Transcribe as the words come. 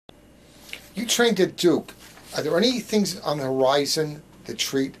You trained at Duke. Are there any things on the horizon to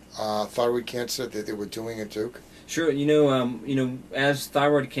treat thyroid cancer that they were doing at Duke? Sure. As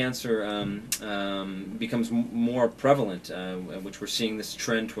thyroid cancer becomes more prevalent, which we're seeing this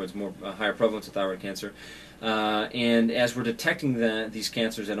trend towards more higher prevalence of thyroid cancer, and as we're detecting these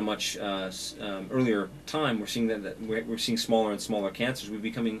cancers at a much earlier time, we're seeing that we're seeing smaller and smaller cancers. We're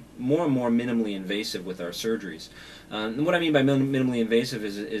becoming more and more minimally invasive with our surgeries. And what I mean by minimally invasive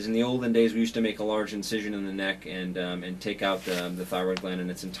is in the olden days we used to make a large incision in the neck and take out the thyroid gland in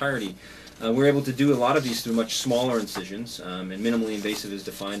its entirety. We're able to do a lot of these through much smaller incisions, and minimally invasive is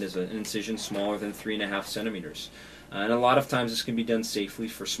defined as an incision smaller than 3.5 centimeters. And a lot of times this can be done safely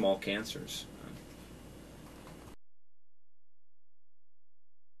for small cancers.